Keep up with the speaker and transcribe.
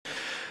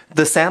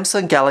The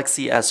Samsung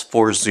Galaxy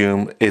S4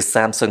 Zoom is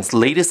Samsung's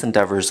latest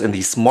endeavors in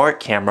the smart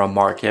camera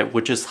market,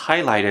 which is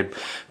highlighted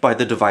by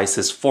the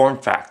device's form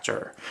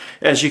factor.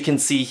 As you can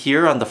see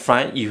here on the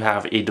front, you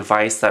have a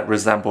device that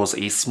resembles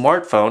a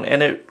smartphone,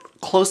 and it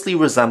closely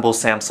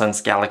resembles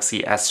Samsung's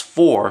Galaxy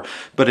S4,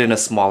 but in a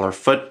smaller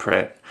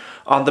footprint.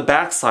 On the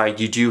back side,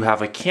 you do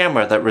have a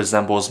camera that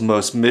resembles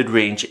most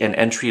mid-range and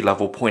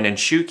entry-level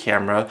point-and-shoot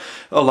camera,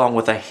 along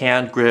with a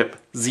hand grip,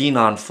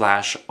 xenon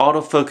flash,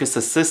 autofocus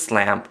assist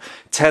lamp,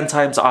 10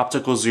 times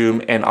optical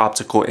zoom, and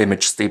optical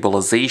image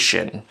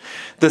stabilization.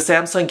 The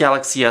Samsung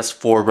Galaxy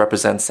S4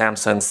 represents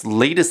Samsung's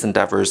latest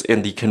endeavors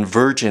in the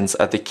convergence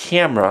of the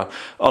camera,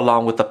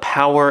 along with the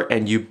power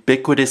and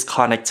ubiquitous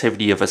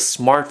connectivity of a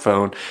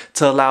smartphone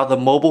to allow the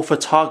mobile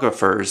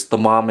photographers, the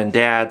mom and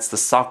dads, the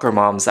soccer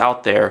moms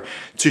out there,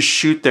 to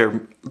shoot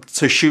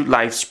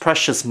life's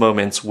precious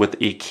moments with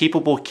a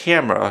capable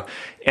camera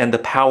and the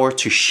power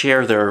to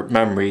share their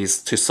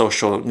memories to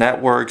social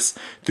networks,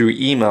 through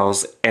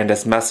emails, and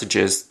as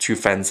messages to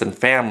friends and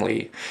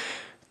family.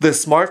 The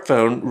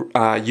smartphone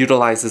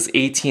utilizes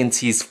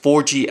AT&T's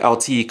 4G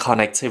LTE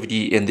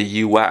connectivity in the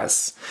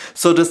US.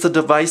 So does the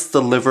device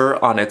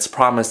deliver on its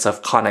promise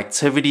of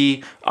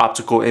connectivity,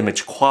 optical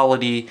image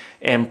quality,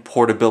 and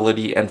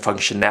portability and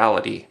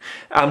functionality?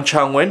 I'm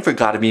Changwen for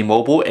Gotta Be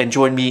Mobile, and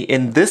join me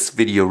in this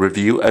video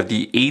review of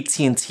the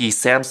AT&T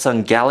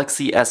Samsung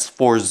Galaxy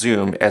S4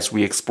 Zoom as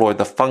we explore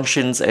the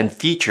functions and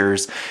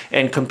features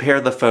and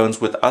compare the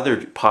phones with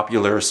other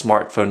popular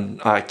smartphone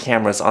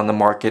cameras on the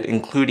market,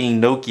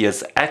 including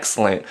Nokia's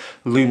excellent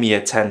Lumia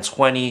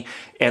 1020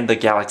 and the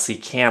Galaxy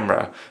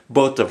camera.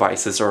 Both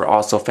devices are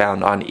also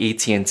found on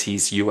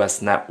AT&T's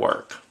US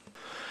network.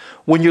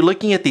 When you're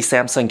looking at the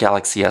Samsung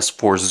Galaxy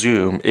S4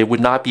 Zoom, it would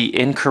not be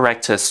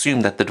incorrect to assume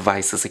that the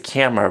device is a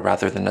camera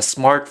rather than a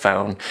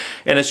smartphone.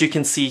 And as you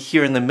can see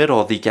here in the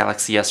middle, the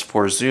Galaxy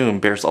S4 Zoom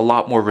bears a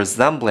lot more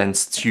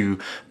resemblance to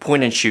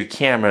point-and-shoot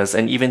cameras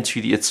and even to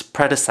its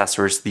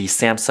predecessors, the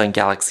Samsung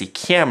Galaxy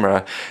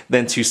camera,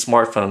 than to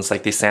smartphones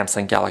like the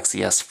Samsung Galaxy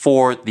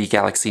S4, the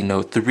Galaxy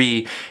Note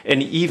 3,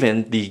 and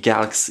even the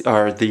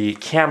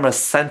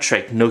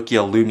camera-centric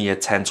Nokia Lumia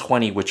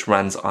 1020, which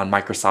runs on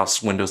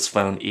Microsoft's Windows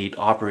Phone 8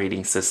 operating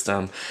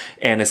system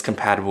and is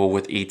compatible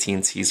with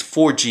AT&T's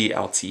 4G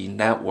LTE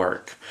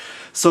network.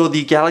 So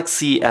the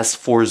Galaxy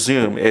S4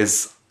 Zoom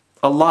is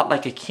a lot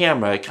like a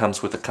camera. It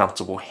comes with a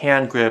comfortable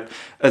hand grip,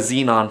 a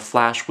xenon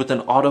flash with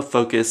an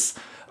autofocus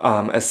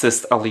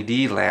assist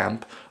LED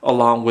lamp,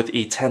 along with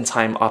a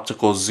 10-time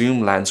optical zoom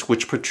lens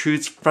which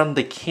protrudes from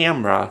the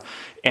camera,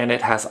 and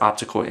it has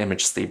optical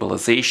image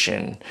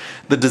stabilization.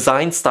 The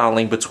design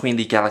styling between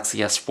the Galaxy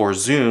S4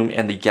 Zoom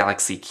and the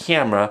Galaxy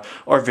camera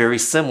are very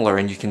similar,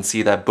 and you can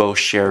see that both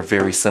share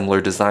very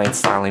similar design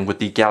styling, with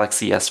the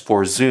Galaxy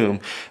S4 Zoom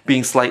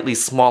being slightly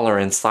smaller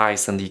in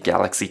size than the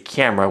Galaxy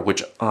camera,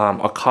 which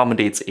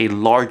accommodates a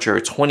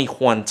larger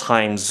 21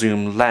 times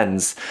zoom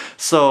lens.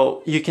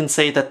 So you can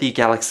say that the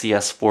Galaxy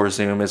S4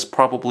 Zoom is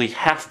probably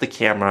half the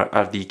camera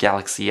of the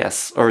Galaxy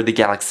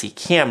Galaxy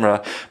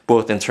camera,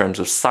 both in terms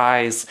of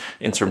size,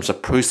 in terms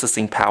of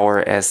processing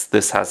power, as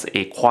this has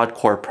a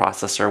quad-core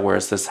processor,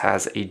 whereas this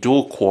has a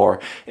dual-core,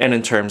 and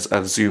in terms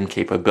of zoom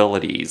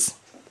capabilities.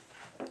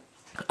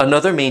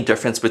 Another main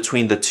difference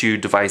between the two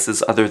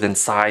devices, other than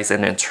size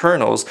and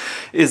internals,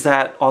 is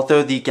that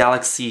although the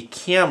Galaxy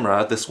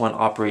camera, this one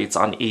operates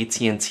on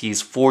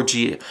AT&T's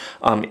 4G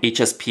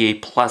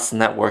HSPA Plus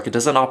network, it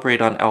doesn't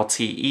operate on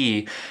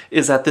LTE,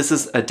 is that this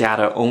is a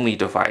data-only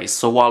device.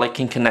 So while it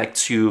can connect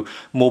to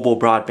mobile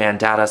broadband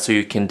data so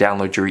you can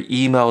download your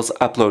emails,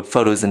 upload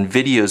photos and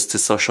videos to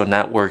social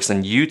networks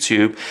and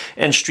YouTube,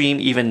 and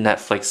stream even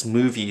Netflix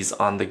movies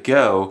on the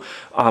go,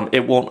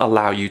 it won't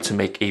allow you to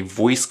make a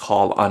voice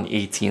call on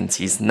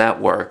AT&T's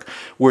network,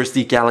 whereas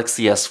the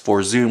Galaxy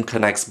S4 Zoom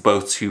connects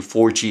both to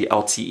 4G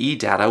LTE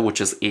data,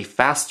 which is a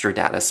faster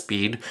data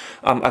speed,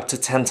 up to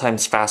 10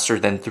 times faster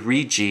than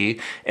 3G,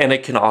 and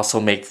it can also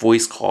make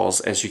voice calls,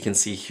 as you can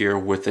see here,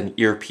 with an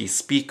earpiece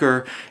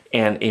speaker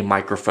and a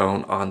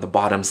microphone on the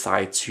bottom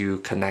side to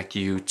connect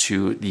you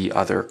to the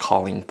other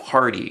calling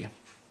party.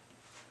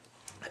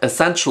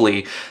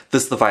 Essentially,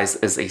 this device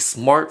is a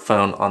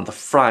smartphone on the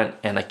front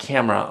and a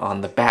camera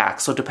on the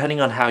back. So depending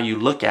on how you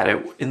look at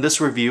it, in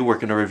this review, we're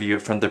going to review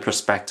it from the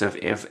perspective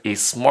of a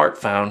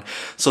smartphone.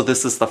 So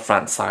this is the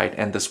front side,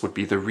 and this would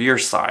be the rear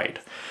side.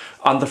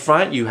 On the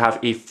front, you have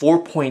a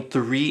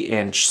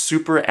 4.3-inch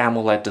Super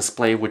AMOLED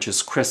display, which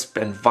is crisp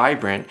and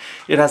vibrant.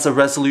 It has a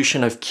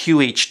resolution of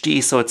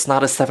QHD, so it's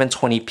not a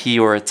 720p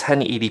or a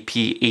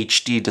 1080p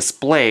HD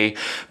display,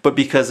 but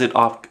because it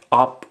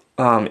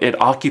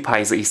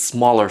occupies a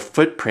smaller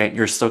footprint,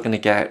 you're still going to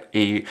get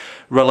a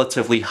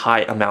relatively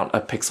high amount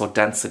of pixel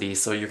density,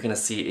 so you're going to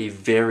see a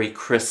very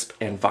crisp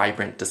and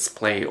vibrant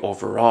display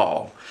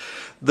overall.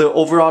 The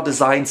overall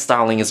design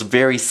styling is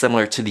very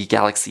similar to the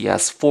Galaxy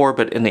S4,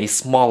 but in a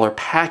smaller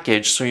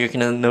package, so you're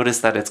going to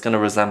notice that it's going to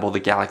resemble the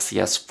Galaxy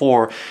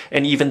S4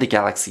 and even the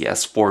Galaxy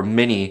S4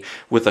 Mini,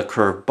 with a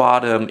curved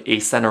bottom, a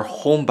center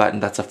home button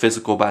that's a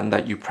physical button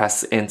that you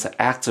press in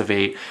to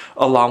activate,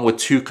 along with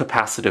two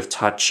capacitive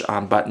touch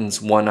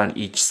buttons, one on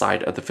each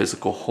side of the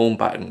physical home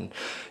button.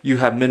 You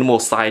have minimal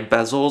side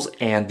bezels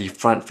and the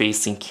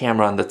front-facing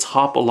camera on the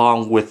top,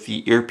 along with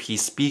the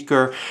earpiece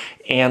speaker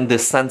and the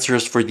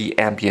sensors for the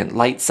ambient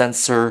light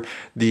sensor,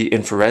 the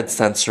infrared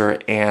sensor,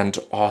 and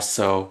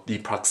also the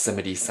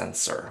proximity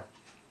sensor.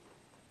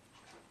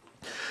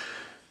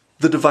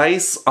 The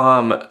device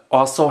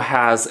also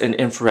has an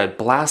infrared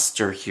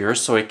blaster here,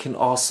 so it can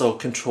also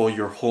control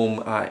your home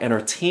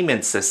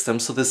entertainment system.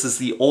 So this is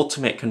the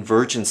ultimate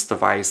convergence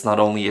device. Not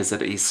only is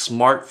it a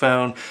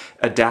smartphone,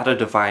 a data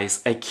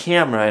device, a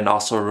camera, and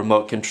also a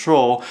remote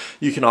control,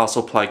 you can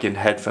also plug in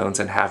headphones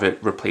and have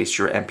it replace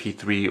your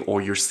MP3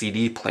 or your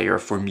CD player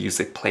for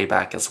music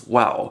playback as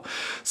well.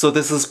 So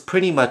this is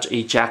pretty much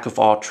a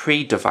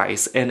jack-of-all-trade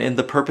device, and in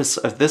the purpose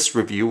of this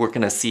review, we're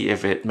going to see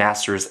if it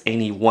masters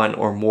any one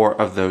or more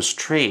of those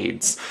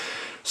trades.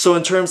 So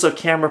in terms of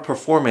camera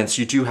performance,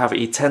 you do have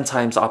a 10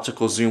 times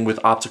optical zoom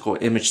with optical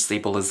image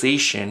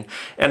stabilization,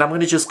 and I'm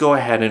going to just go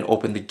ahead and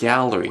open the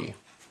gallery.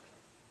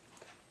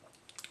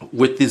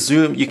 With the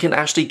zoom, you can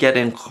actually get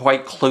in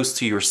quite close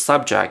to your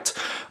subject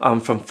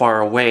from far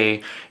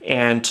away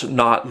and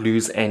not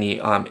lose any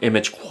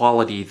image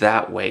quality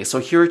that way. So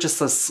here are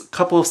just a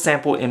couple of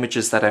sample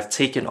images that I've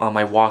taken on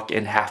my walk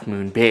in Half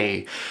Moon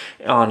Bay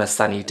on a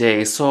sunny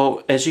day.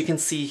 So as you can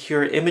see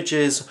here,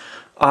 images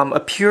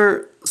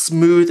appear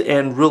smooth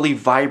and really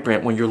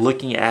vibrant when you're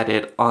looking at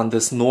it on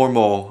this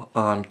normal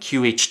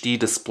QHD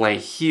display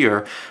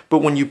here. But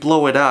when you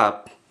blow it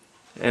up,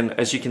 and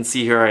as you can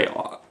see here,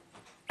 I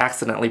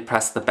accidentally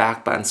pressed the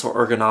back button, so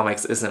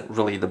ergonomics isn't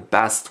really the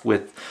best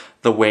with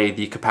the way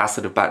the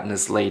capacitive button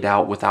is laid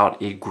out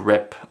without a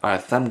grip,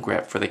 thumb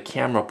grip for the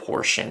camera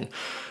portion.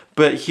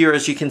 But here,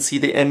 as you can see,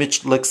 the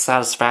image looks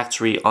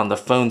satisfactory on the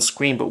phone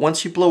screen, but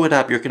once you blow it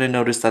up, you're going to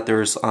notice that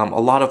there's a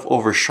lot of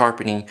over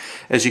sharpening.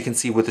 As you can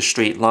see with the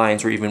straight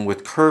lines or even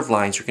with curved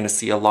lines, you're going to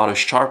see a lot of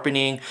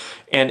sharpening,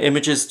 and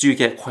images do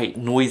get quite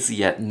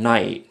noisy at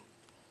night,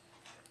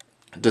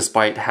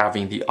 despite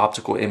having the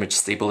optical image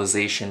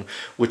stabilization,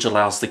 which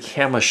allows the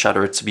camera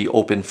shutter to be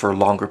open for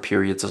longer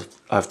periods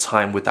of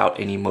time without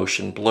any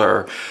motion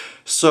blur.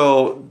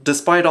 So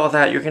despite all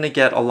that, you're going to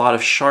get a lot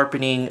of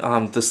sharpening,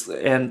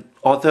 and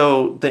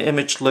although the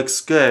image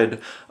looks good,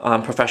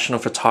 professional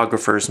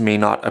photographers may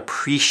not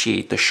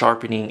appreciate the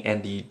sharpening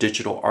and the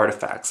digital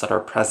artifacts that are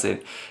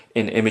present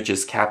in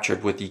images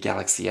captured with the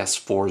Galaxy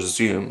S4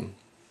 zoom.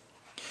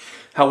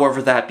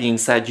 However, that being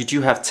said, you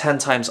do have 10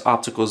 times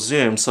optical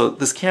zoom, so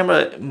this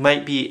camera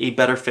might be a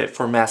better fit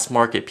for mass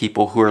market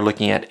people who are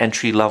looking at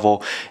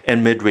entry-level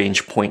and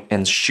mid-range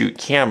point-and-shoot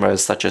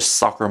cameras, such as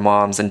soccer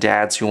moms and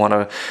dads who want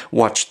to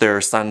watch their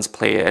sons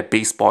play at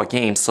baseball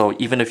games. So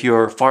even if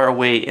you're far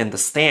away in the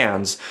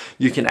stands,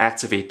 you can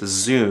activate the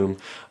zoom,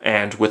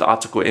 and with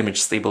optical image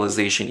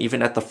stabilization,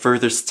 even at the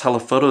furthest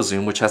telephoto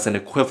zoom, which has an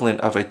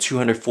equivalent of a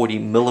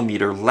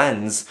 240mm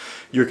lens,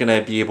 you're going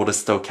to be able to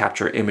still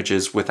capture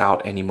images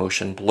without any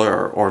motion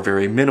blur or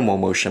very minimal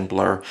motion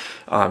blur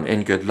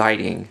in good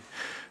lighting.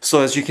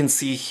 So as you can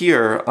see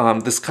here,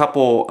 this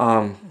couple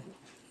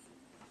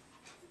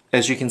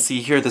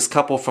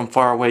from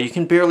far away, you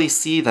can barely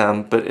see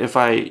them, but if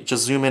I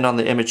just zoom in on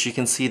the image, you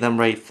can see them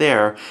right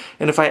there.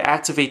 And if I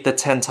activate the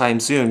 10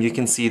 times zoom, you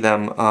can see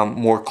them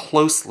more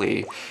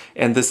closely.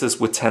 And this is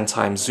with 10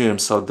 times zoom,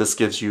 so this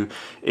gives you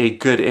a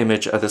good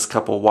image of this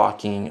couple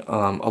walking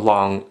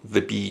along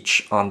the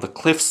beach on the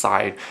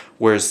cliffside,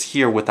 whereas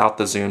here without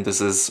the zoom,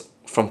 this is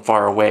from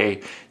far away,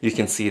 you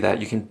can see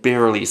that you can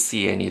barely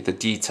see any of the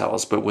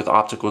details, but with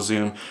optical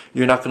zoom,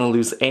 you're not going to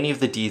lose any of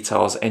the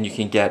details, and you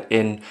can get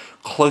in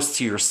close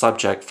to your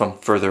subject from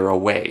further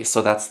away.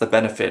 So that's the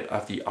benefit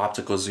of the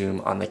optical zoom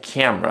on the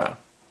camera.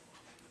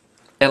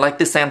 And like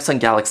the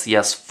Samsung Galaxy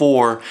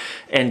S4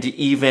 and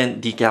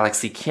even the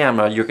Galaxy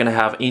camera, you're going to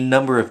have a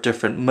number of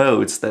different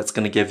modes that's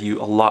going to give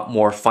you a lot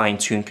more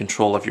fine-tuned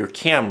control of your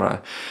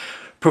camera.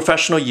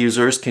 Professional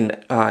users can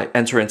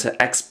enter into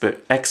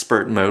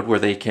expert mode, where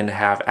they can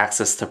have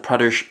access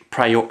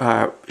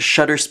to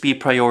shutter speed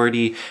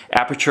priority,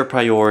 aperture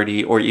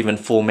priority, or even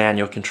full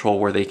manual control,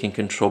 where they can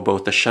control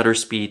both the shutter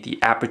speed, the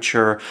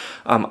aperture,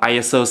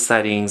 ISO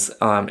settings,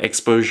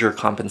 exposure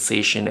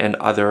compensation, and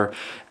other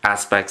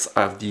aspects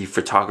of the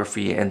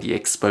photography and the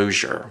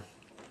exposure.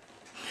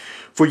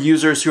 For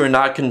users who are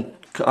not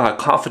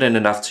confident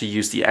enough to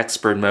use the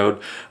expert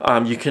mode,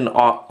 you can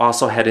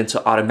also head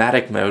into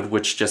automatic mode,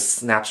 which just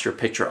snaps your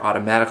picture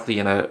automatically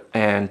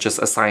and just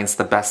assigns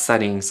the best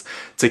settings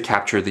to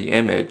capture the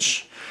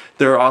image.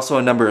 There are also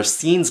a number of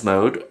scenes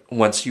mode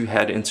once you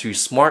head into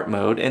smart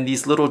mode, and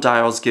these little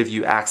dials give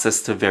you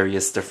access to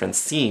various different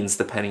scenes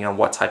depending on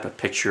what type of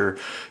picture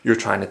you're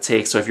trying to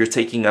take. So if you're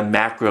taking a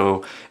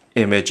macro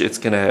image, it's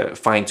going to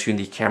fine-tune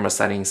the camera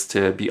settings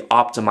to be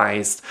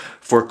optimized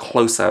for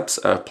close-ups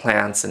of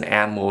plants and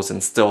animals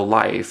and still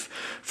life.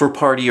 For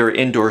party or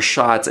indoor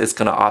shots, it's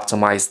going to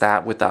optimize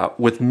that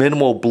with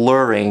minimal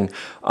blurring,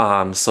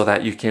 so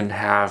that you can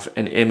have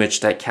an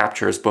image that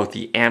captures both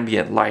the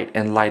ambient light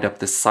and light up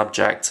the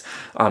subject,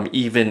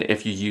 even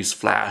if you use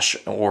flash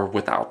or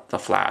without the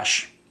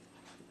flash.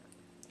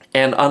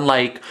 And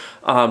unlike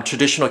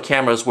traditional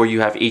cameras where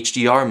you have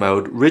HDR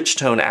mode, rich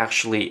tone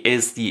actually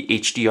is the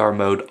HDR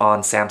mode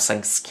on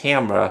Samsung's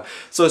camera.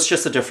 So it's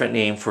just a different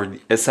name for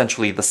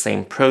essentially the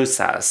same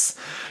process.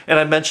 And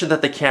I mentioned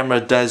that the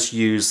camera does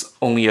use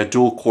only a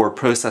dual-core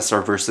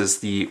processor versus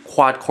the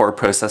quad-core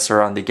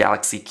processor on the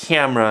Galaxy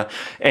camera,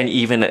 and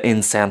even in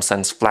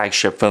Samsung's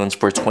flagship phones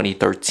for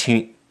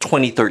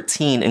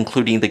 2013,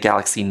 including the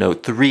Galaxy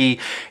Note 3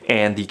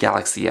 and the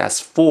Galaxy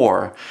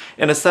S4.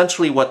 And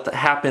essentially what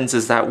happens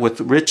is that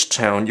with rich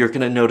tone, you're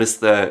going to notice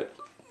the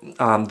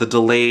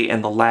delay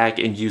and the lag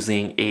in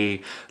using a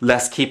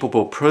less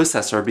capable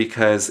processor,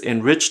 because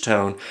in rich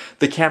tone,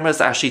 the camera is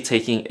actually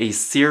taking a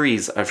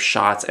series of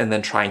shots and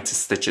then trying to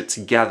stitch it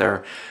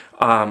together.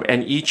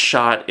 And each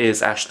shot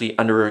is actually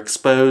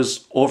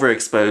underexposed,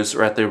 overexposed,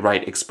 or at the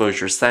right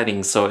exposure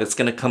settings. So it's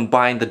going to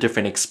combine the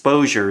different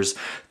exposures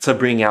to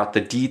bring out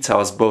the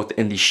details both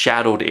in the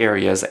shadowed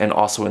areas and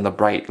also in the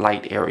bright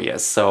light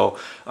areas. So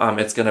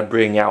it's going to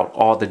bring out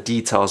all the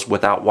details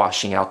without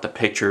washing out the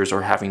pictures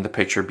or having the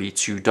picture be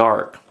too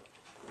dark.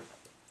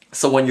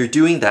 So when you're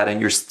doing that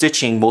and you're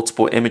stitching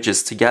multiple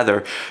images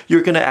together,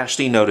 you're going to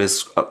actually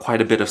notice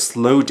quite a bit of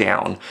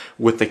slowdown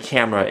with the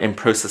camera in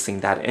processing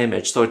that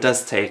image. So it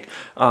does take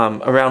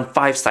around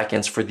 5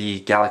 seconds for the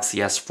Galaxy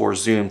S4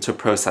 zoom to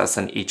process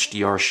an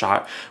HDR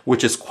shot,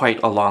 which is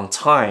quite a long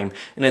time.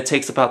 And it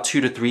takes about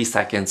 2 to 3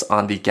 seconds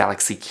on the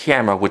Galaxy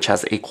camera, which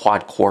has a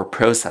quad-core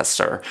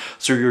processor.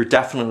 So you're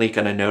definitely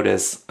going to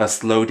notice a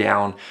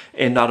slowdown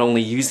in not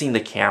only using the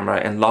camera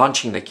and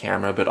launching the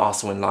camera, but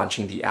also in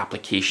launching the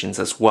applications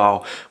as well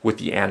with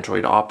the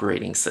Android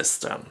operating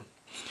system.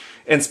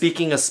 And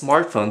speaking of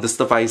smartphone, this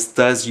device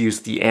does use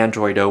the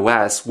Android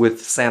OS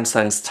with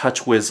Samsung's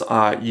TouchWiz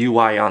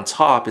UI on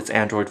top. It's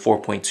Android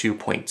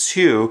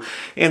 4.2.2,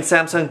 and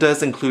Samsung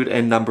does include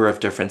a number of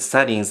different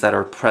settings that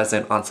are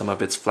present on some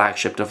of its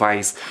flagship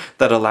device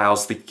that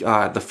allows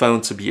the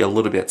phone to be a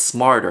little bit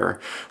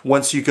smarter.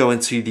 Once you go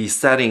into the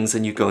settings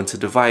and you go into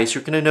device,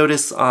 you're going to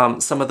notice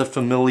some of the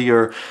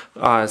familiar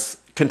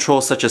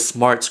controls such as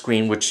Smart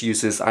Screen, which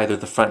uses either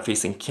the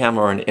front-facing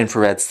camera or an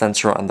infrared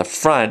sensor on the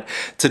front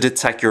to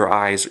detect your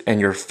eyes and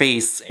your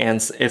face.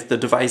 And if the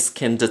device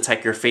can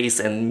detect your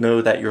face and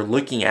know that you're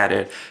looking at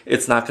it,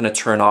 it's not going to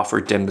turn off or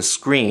dim the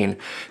screen.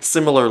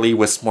 Similarly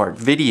with Smart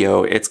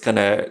Video, it's going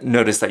to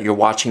notice that you're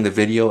watching the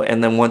video,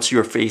 and then once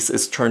your face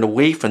is turned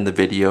away from the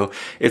video,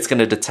 it's going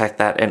to detect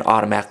that and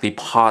automatically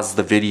pause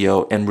the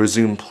video and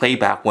resume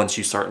playback once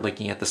you start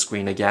looking at the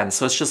screen again.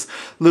 So it's just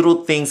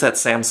little things that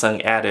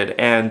Samsung added,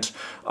 and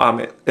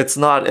it's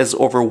not as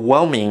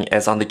overwhelming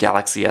as on the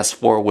Galaxy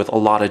S4 with a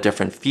lot of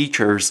different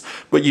features,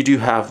 but you do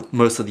have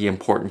most of the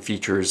important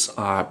features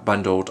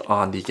bundled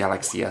on the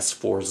Galaxy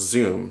S4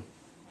 Zoom.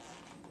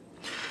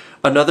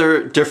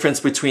 Another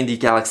difference between the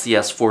Galaxy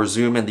S4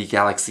 Zoom and the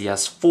Galaxy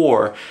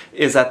S4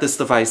 is that this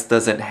device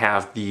doesn't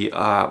have the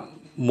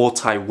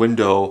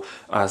multi-window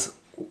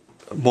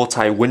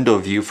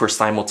view for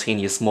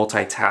simultaneous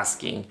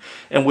multitasking.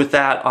 And with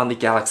that, on the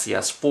Galaxy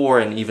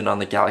S4 and even on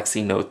the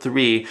Galaxy Note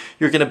 3,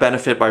 you're going to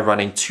benefit by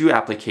running two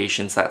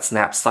applications that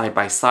snap side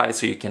by side,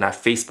 so you can have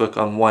Facebook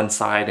on one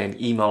side and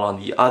email on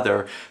the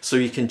other, so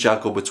you can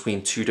juggle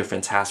between two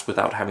different tasks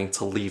without having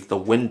to leave the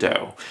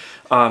window.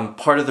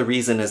 Part of the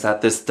reason is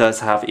that this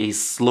does have a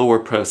slower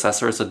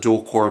processor. It's a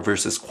dual core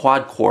versus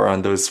quad core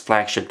on those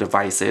flagship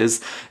devices.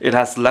 It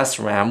has less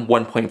RAM,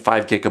 1.5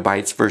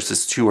 gigabytes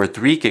versus 2 or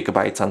 3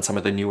 gigabytes on some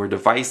of the newer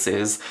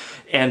devices.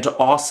 And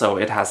also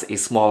it has a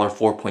smaller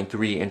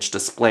 4.3-inch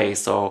display,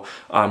 so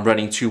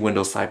running two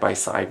windows side by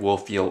side will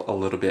feel a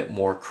little bit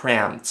more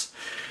cramped.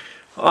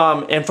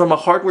 And from a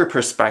hardware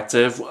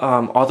perspective,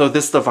 although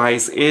this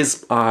device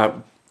is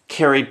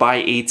carried by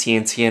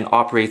AT&T and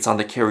operates on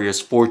the carrier's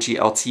 4G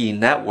LTE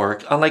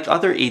network, unlike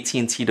other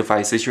AT&T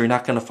devices, you're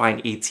not going to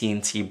find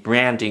AT&T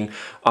branding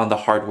on the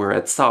hardware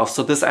itself.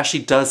 So this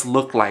actually does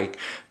look like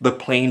the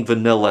plain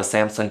vanilla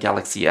Samsung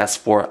Galaxy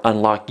S4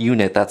 unlocked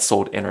unit that's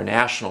sold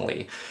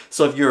internationally.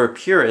 So if you're a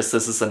purist,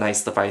 this is a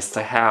nice device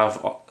to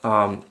have.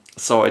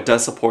 So it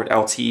does support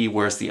LTE,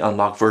 whereas the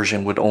unlocked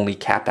version would only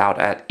cap out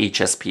at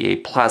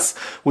HSPA+,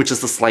 which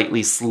is a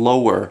slightly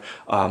slower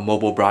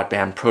mobile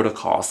broadband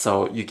protocol.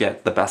 So you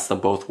get the best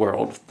of both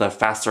worlds. The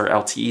faster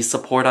LTE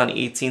support on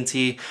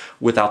AT&T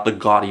without the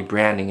gaudy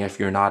branding if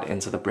you're not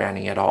into the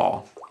branding at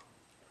all.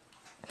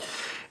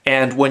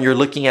 And when you're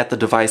looking at the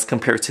device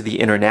compared to the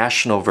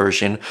international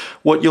version,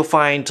 what you'll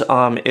find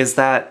is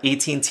that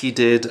AT&T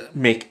did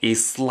make a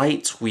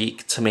slight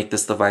tweak to make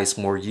this device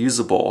more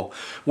usable.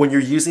 When you're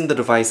using the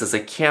device as a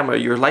camera,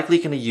 you're likely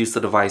going to use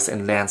the device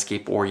in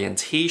landscape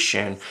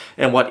orientation.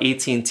 And what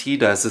AT&T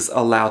does is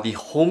allow the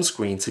home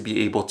screen to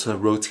be able to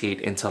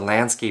rotate into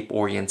landscape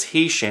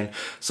orientation,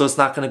 so it's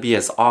not going to be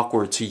as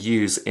awkward to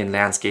use in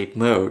landscape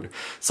mode.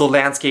 So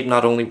landscape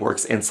not only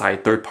works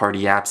inside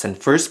third-party apps and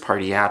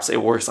first-party apps,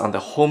 it works on the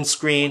home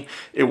screen,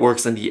 it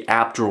works in the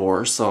app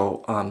drawer,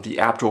 so the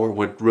app drawer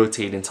would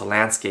rotate into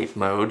landscape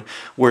mode,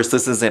 whereas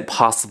this isn't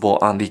possible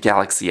on the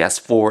Galaxy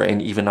S4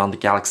 and even on the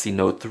Galaxy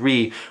Note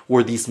 3,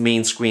 where these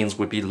main screens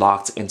would be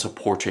locked into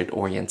portrait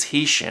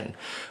orientation.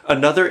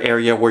 Another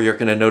area where you're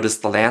going to notice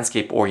the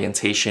landscape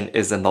orientation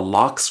is in the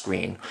lock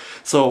screen.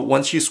 So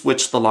once you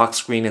switch the lock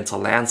screen into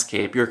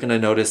landscape, you're going to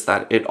notice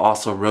that it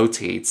also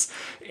rotates.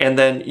 And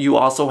then you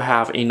also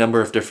have a number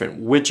of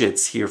different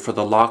widgets here for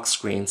the lock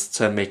screens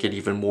to make it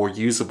even more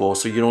usable.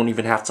 So you don't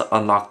even have to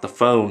unlock the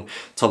phone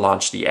to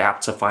launch the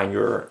app to find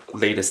your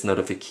latest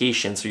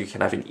notification. So you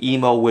can have an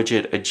email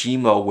widget, a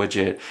Gmail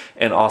widget,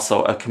 and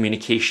also a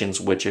communications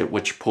widget,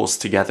 which pulls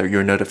together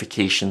your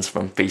notifications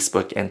from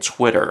Facebook and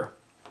Twitter.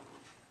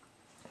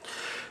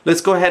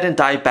 Let's go ahead and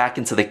dive back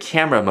into the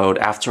camera mode.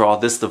 After all,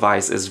 this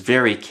device is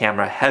very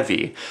camera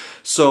heavy.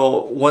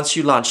 So once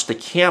you launch the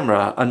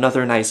camera,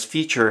 another nice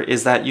feature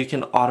is that you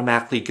can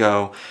automatically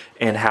go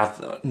and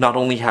not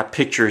only have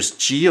pictures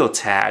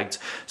geotagged,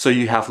 so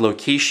you have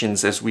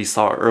locations as we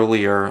saw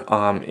earlier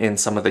in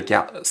some of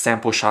the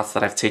sample shots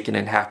that I've taken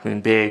in Half Moon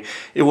Bay.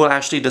 It will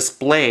actually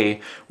display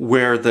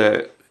where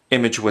the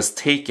image was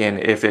taken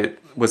if it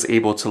was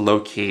able to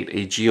locate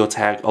a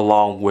geotag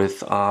along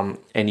with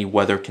any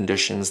weather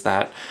conditions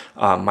that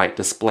might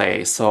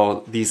display.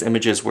 So these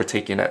images were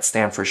taken at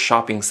Stanford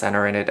Shopping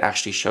Center, and it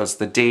actually shows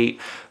the date,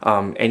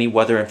 any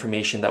weather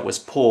information that was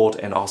pulled,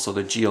 and also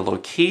the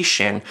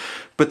geolocation.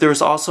 But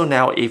there's also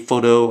now a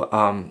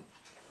photo,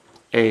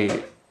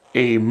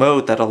 a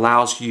mode that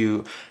allows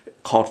you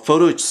called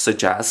Photo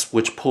Suggest,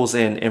 which pulls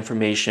in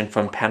information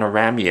from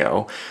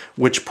Panoramio,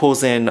 which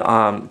pulls in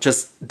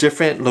just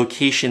different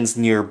locations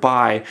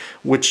nearby,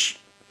 which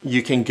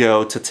you can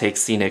go to take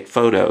scenic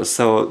photos.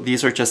 So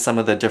these are just some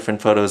of the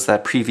different photos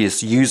that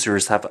previous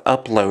users have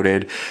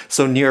uploaded.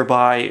 So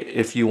nearby,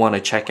 if you want to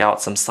check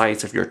out some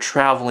sites, if you're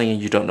traveling and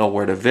you don't know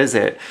where to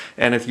visit,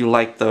 and if you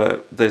like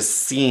this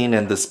scene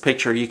and this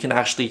picture, you can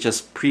actually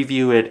just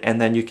preview it, and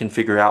then you can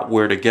figure out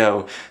where to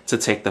go to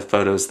take the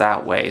photos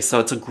that way. So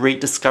it's a great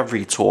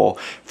discovery tool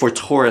for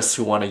tourists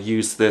who want to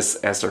use this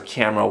as their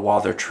camera while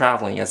they're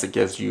traveling, as it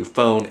gives you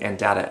phone and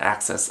data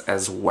access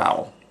as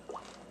well.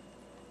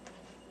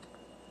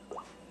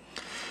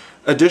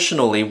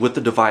 Additionally, with the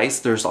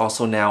device, there's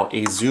also now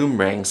a zoom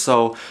ring.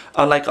 So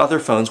unlike other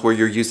phones where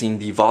you're using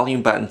the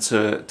volume button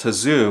to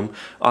zoom,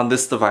 on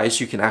this device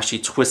you can actually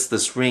twist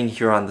this ring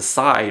here on the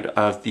side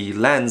of the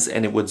lens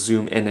and it would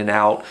zoom in and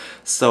out.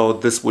 So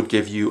this would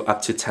give you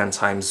up to 10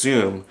 times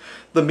zoom.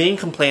 The main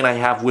complaint I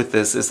have with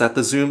this is that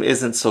the zoom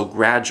isn't so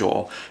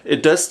gradual.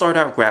 It does start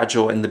out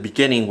gradual in the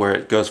beginning where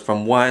it goes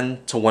from 1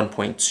 to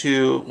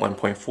 1.2,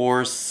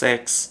 1.4,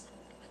 6,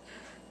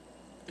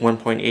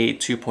 1.8,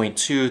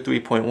 2.2,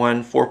 3.1,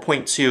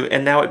 4.2,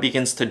 and now it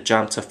begins to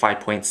jump to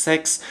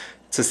 5.6,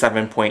 to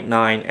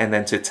 7.9, and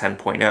then to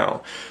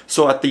 10.0.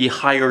 So at the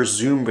higher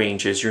zoom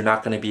ranges, you're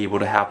not going to be able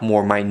to have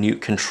more minute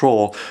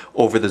control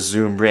over the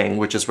zoom ring,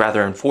 which is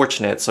rather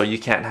unfortunate. So you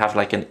can't have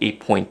like an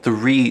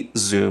 8.3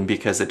 zoom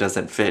because it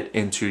doesn't fit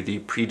into the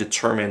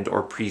predetermined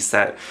or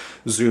preset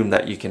zoom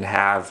that you can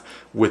have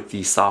with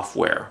the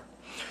software.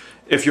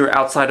 If you're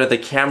outside of the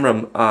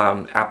camera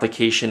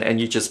application and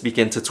you just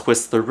begin to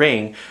twist the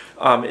ring,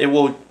 it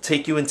will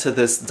take you into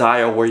this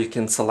dial where you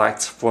can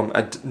select from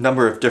a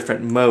number of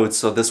different modes.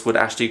 So this would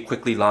actually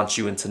quickly launch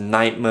you into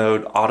night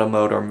mode, auto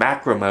mode, or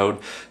macro mode.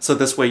 So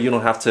this way you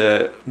don't have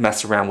to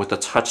mess around with the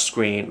touch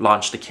screen,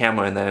 launch the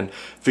camera, and then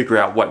figure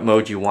out what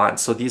mode you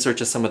want. So these are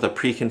just some of the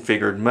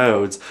pre-configured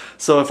modes.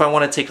 So if I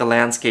want to take a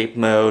landscape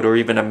mode or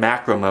even a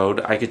macro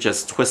mode, I could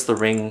just twist the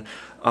ring.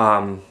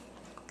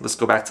 Let's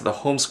go back to the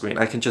home screen.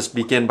 I can just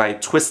begin by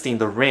twisting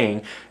the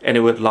ring and it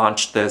would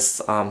launch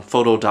this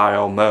photo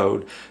dial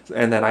mode.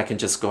 And then I can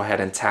just go ahead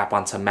and tap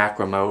onto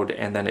macro mode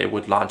and then it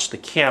would launch the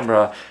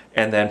camera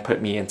and then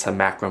put me into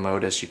macro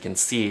mode, as you can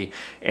see.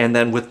 And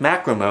then with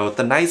macro mode,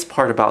 the nice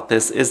part about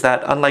this is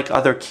that unlike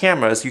other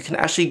cameras, you can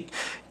actually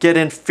get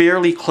in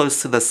fairly close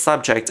to the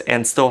subject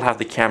and still have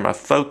the camera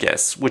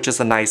focus, which is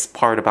a nice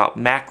part about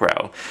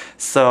macro.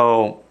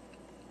 So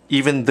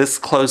even this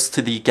close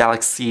to the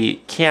Galaxy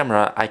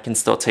camera, I can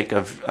still take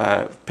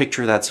a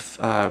picture that's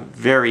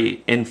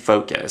very in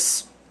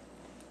focus.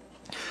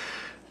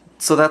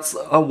 So that's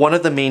one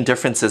of the main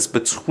differences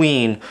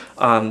between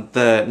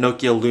the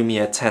Nokia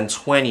Lumia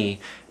 1020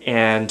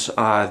 and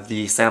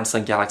the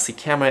Samsung Galaxy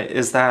camera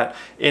is that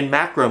in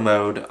macro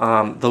mode,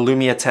 the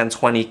Lumia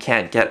 1020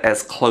 can't get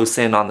as close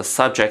in on the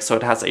subject, so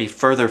it has a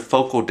further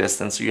focal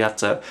distance, so you have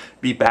to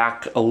be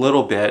back a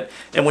little bit.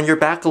 And when you're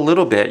back a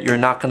little bit, you're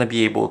not going to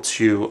be able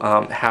to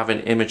have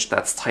an image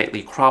that's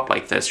tightly cropped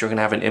like this. You're going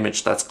to have an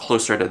image that's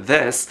closer to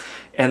this,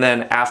 and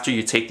then after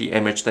you take the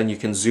image, then you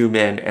can zoom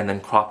in and then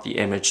crop the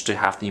image to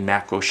have the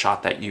macro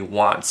shot that you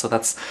want. So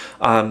that's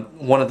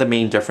one of the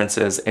main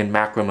differences in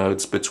macro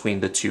modes between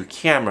the two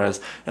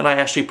cameras, and I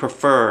actually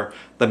prefer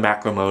the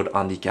macro mode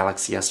on the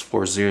Galaxy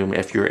S4 Zoom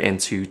if you're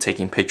into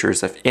taking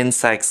pictures of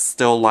insects,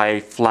 still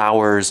life,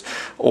 flowers,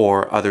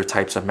 or other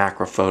types of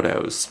macro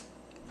photos.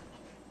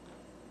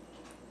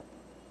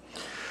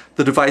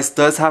 The device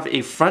does have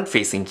a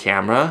front-facing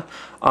camera.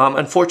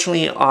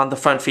 Unfortunately, on the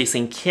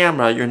front-facing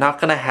camera, you're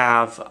not going to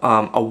have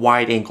a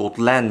wide-angled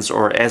lens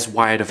or as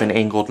wide of an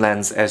angled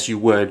lens as you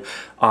would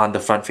on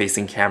the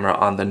front-facing camera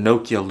on the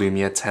Nokia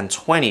Lumia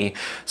 1020.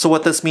 So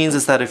what this means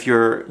is that if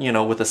you're,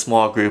 with a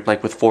small group,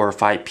 like with 4 or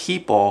 5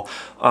 people,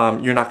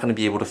 you're not going to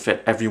be able to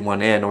fit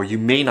everyone in, or you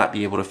may not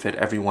be able to fit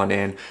everyone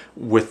in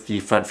with the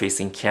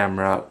front-facing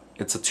camera.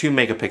 It's a 2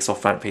 megapixel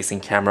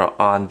front-facing camera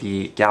on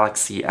the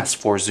Galaxy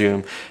S4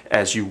 Zoom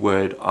as you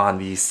would on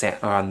the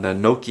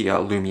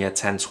Nokia Lumia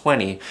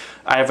 1020.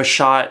 I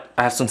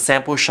have some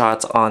sample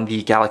shots on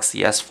the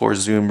Galaxy S4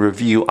 Zoom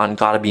review on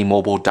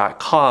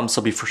gottabemobile.com,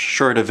 so be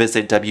sure to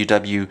visit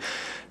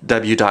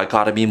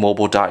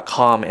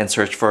www.gottabemobile.com and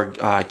search for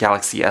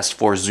Galaxy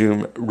S4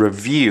 Zoom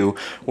review,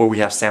 where we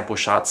have sample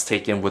shots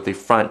taken with the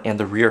front and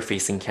the rear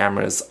facing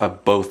cameras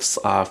of both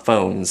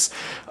phones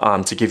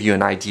to give you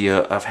an idea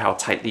of how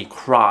tightly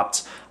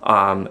cropped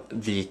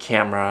the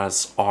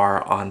cameras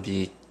are on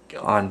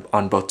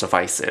both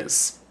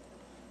devices.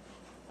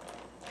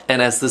 And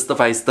as this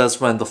device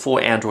does run the full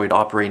Android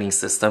operating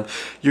system,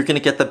 you're going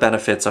to get the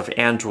benefits of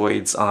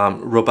Android's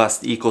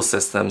robust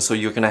ecosystem. So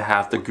you're going to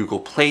have the Google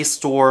Play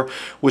Store,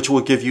 which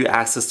will give you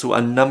access to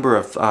a number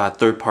of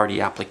third-party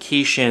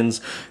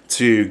applications,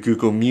 to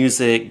Google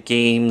Music,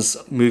 games,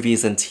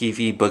 movies and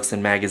TV, books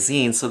and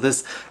magazines. So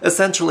this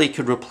essentially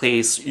could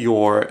replace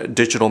your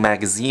digital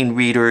magazine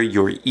reader,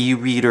 your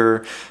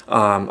e-reader,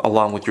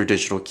 along with your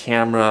digital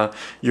camera.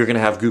 You're going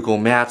to have Google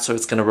Maps, so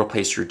it's going to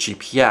replace your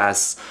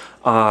GPS.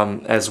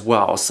 As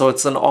well. So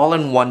it's an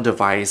all-in-one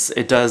device.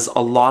 It does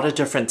a lot of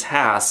different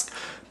tasks,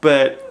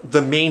 but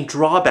the main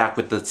drawback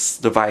with this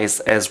device,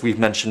 as we've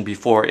mentioned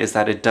before, is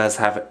that it does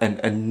have an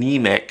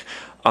anemic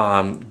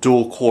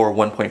dual-core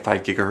 1.5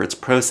 gigahertz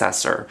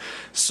processor.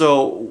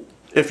 So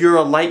if you're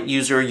a light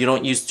user, you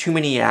don't use too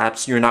many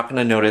apps, you're not going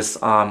to notice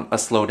a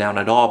slowdown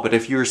at all. But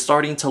if you're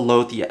starting to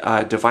load the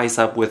device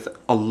up with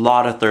a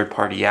lot of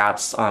third-party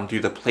apps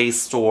through the Play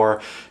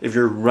Store, if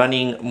you're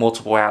running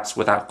multiple apps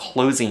without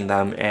closing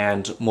them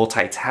and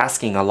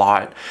multitasking a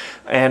lot,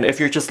 and if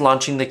you're just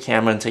launching the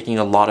camera and taking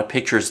a lot of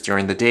pictures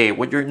during the day,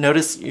 what you're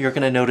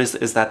going to notice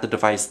is that the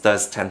device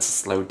does tend to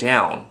slow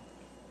down.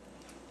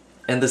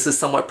 And this is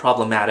somewhat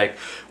problematic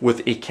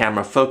with a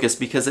camera focus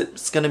because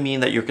it's going to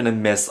mean that you're going to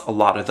miss a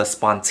lot of the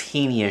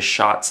spontaneous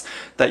shots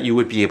that you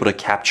would be able to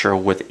capture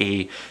with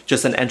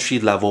just an entry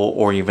level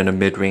or even a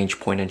mid-range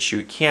point and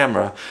shoot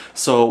camera.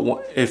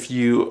 So if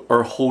you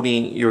are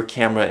holding your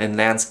camera in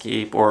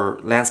landscape or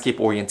landscape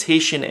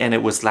orientation and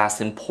it was last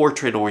in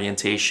portrait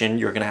orientation,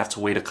 you're going to have to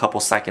wait a couple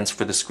seconds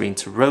for the screen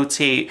to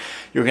rotate.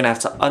 You're going to have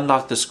to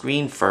unlock the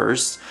screen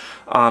first.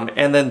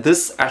 And then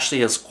this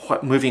actually is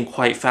moving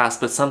quite fast,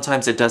 but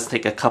sometimes it does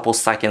take a couple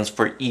seconds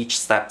for each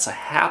step to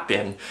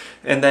happen.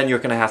 And then you're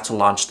going to have to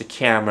launch the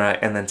camera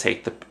and then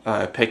take the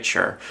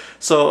picture.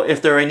 So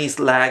if there are any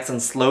lags and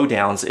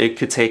slowdowns, it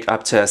could take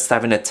up to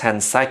 7 to 10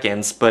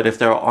 seconds. But if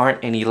there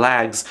aren't any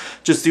lags,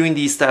 just doing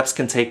these steps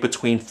can take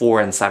between 4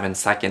 and 7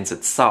 seconds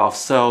itself.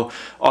 So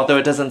although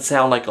it doesn't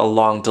sound like a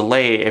long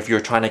delay, if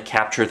you're trying to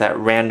capture that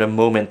random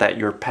moment that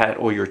your pet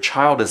or your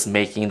child is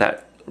making,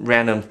 that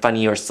random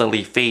funny or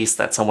silly face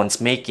that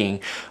someone's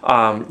making,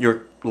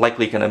 you're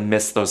likely going to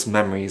miss those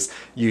memories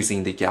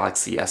using the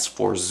Galaxy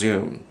S4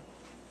 Zoom.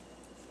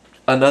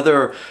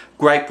 Another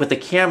gripe with the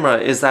camera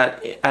is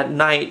that at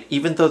night,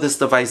 even though this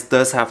device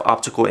does have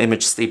optical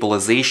image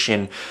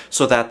stabilization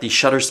so that the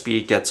shutter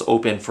speed gets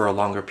open for a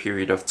longer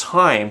period of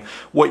time,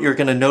 what you're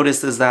going to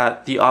notice is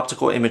that the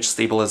optical image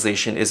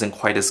stabilization isn't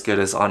quite as good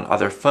as on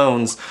other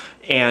phones,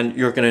 and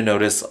you're going to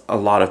notice a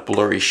lot of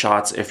blurry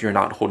shots if you're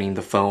not holding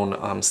the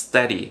phone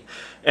steady.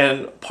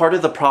 And part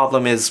of the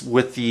problem is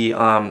with the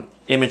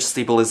image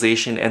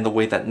stabilization and the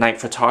way that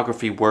night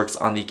photography works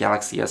on the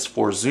Galaxy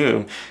S4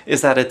 Zoom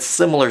is that it's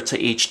similar to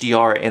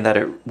HDR in that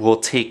it will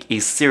take a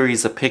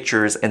series of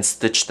pictures and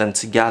stitch them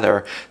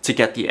together to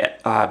get the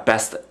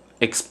best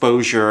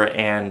exposure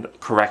and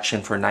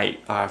correction for night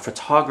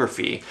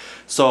photography.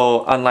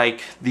 So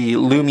unlike the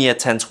Lumia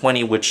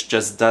 1020, which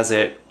just does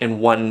it in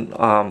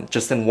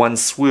one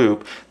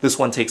swoop, this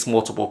one takes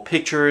multiple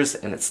pictures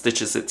and it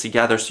stitches it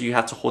together. So you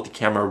have to hold the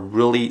camera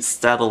really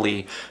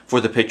steadily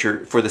for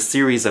the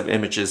series of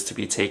images to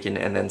be taken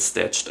and then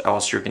stitched,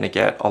 else you're going to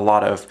get a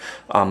lot of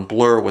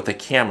blur with the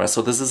camera.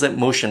 So this isn't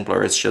motion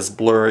blur, it's just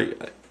blur,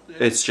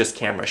 it's just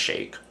camera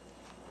shake.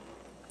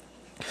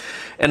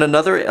 And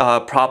another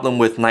problem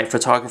with night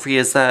photography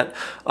is that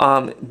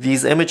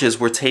these images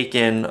were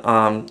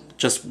taken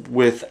just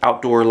with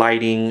outdoor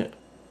lighting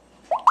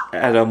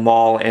at a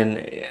mall and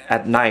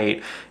at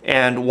night,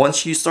 and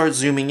once you start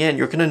zooming in,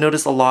 you're going to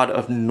notice a lot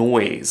of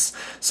noise.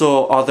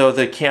 So although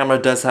the camera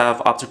does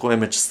have optical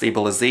image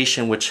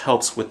stabilization, which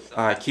helps with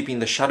keeping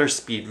the shutter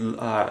speed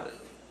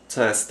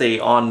to stay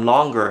on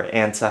longer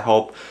and to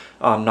help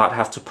not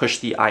have to push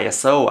the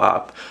ISO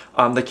up,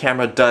 the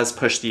camera does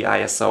push the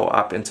ISO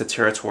up into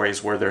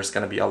territories where there's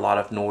going to be a lot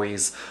of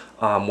noise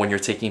when you're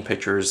taking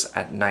pictures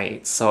at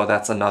night. So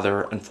that's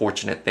another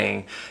unfortunate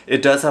thing.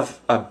 It does have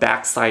a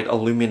backside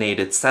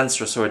illuminated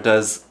sensor, so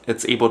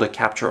it's able to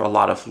capture a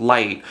lot of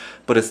light,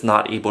 but it's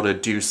not able to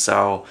do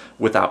so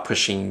without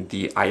pushing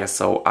the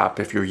ISO up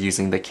if you're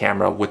using the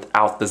camera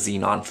without the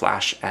xenon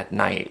flash at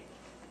night.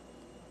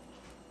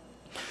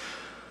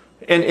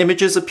 And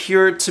images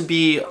appear to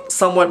be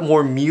somewhat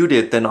more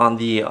muted than on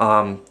the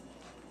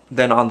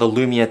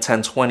Lumia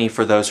 1020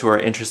 for those who are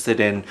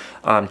interested in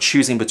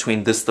choosing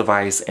between this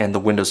device and the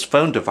Windows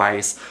Phone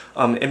device.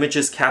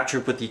 Images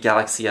captured with the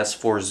Galaxy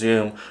S4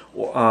 Zoom,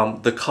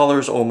 the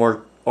colors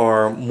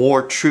are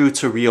more true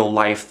to real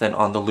life than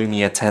on the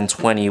Lumia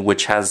 1020,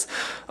 which has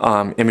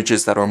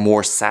images that are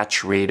more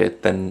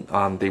saturated than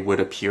they would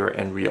appear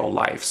in real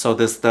life. So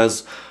this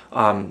does,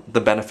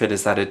 the benefit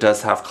is that it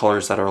does have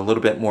colors that are a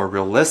little bit more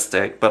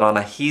realistic, but on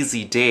a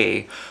hazy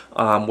day,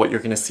 what you're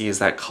going to see is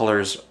that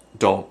colors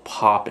don't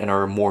pop and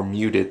are more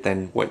muted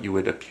than what you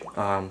would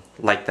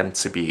like them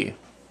to be.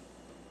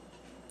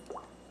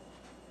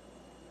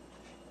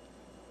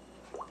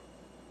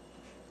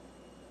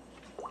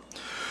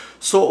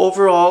 So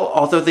overall,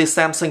 although the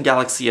Samsung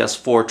Galaxy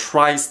S4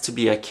 tries to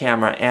be a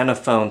camera and a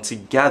phone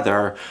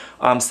together,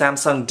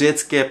 Samsung did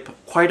skip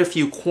quite a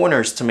few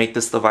corners to make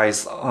this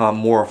device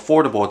more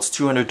affordable. It's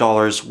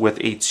 $200 with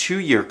a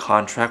 2-year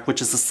contract,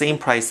 which is the same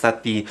price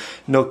that the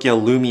Nokia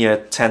Lumia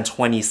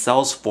 1020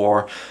 sells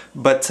for.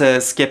 But to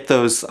skip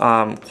those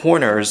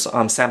corners,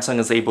 Samsung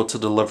is able to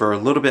deliver a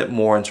little bit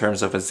more in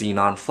terms of a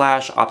xenon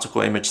flash, optical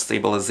image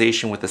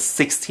stabilization with a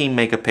 16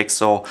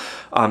 megapixel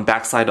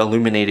backside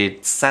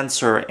illuminated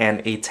sensor,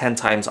 and a 10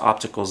 times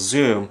optical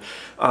zoom.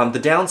 The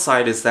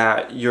downside is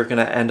that you're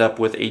going to end up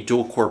with a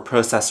dual-core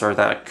processor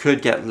that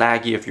could get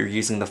laggy if you're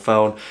using the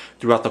phone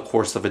throughout the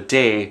course of a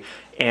day,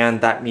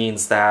 and that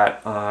means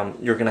that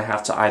you're going to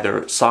have to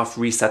either soft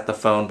reset the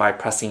phone by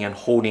pressing and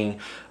holding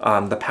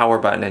the power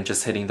button and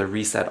just hitting the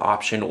reset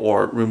option,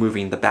 or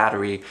removing the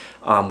battery,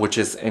 which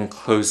is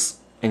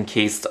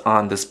encased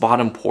on this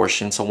bottom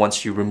portion. So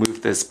once you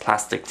remove this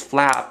plastic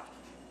flap,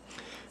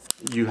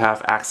 you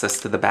have access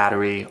to the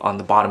battery on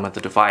the bottom of the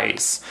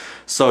device.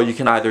 So you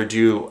can either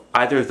do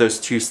either of those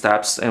two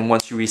steps, and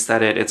once you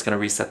reset it, it's going to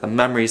reset the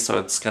memory, so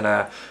it's going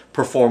to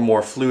perform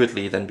more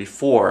fluidly than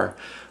before.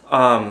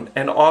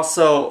 And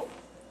also,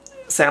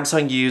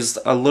 Samsung used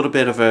a little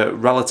bit of a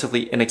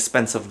relatively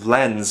inexpensive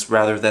lens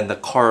rather than the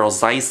Carl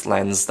Zeiss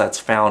lens that's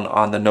found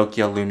on the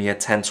Nokia Lumia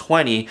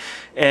 1020.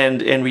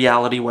 And in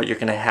reality, what you're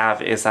going to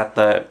have is that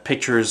the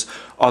pictures,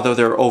 although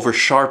they're over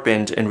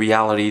sharpened, in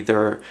reality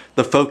the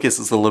focus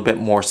is a little bit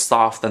more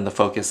soft than the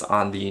focus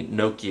on the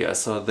Nokia.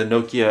 So the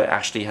Nokia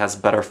actually has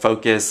better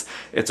focus.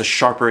 It's a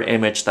sharper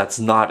image that's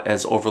not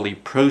as overly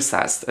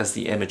processed as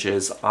the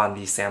images on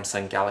the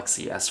Samsung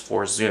Galaxy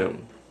S4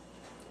 Zoom.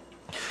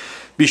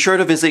 Be sure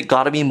to visit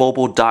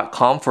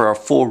gottomemobile.com for our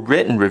full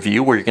written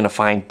review, where you're going to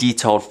find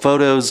detailed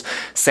photos,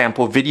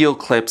 sample video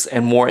clips,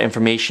 and more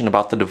information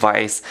about the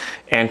device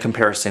and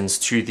comparisons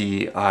to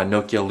the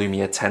Nokia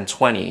Lumia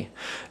 1020.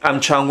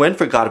 I'm Chang Wen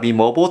for Gotta Be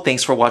Mobile.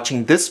 Thanks for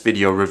watching this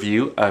video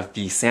review of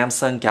the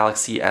Samsung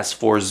Galaxy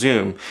S4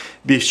 Zoom.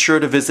 Be sure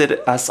to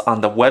visit us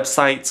on the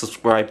website,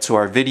 subscribe to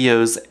our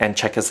videos, and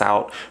check us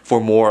out for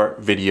more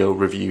video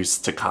reviews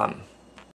to come.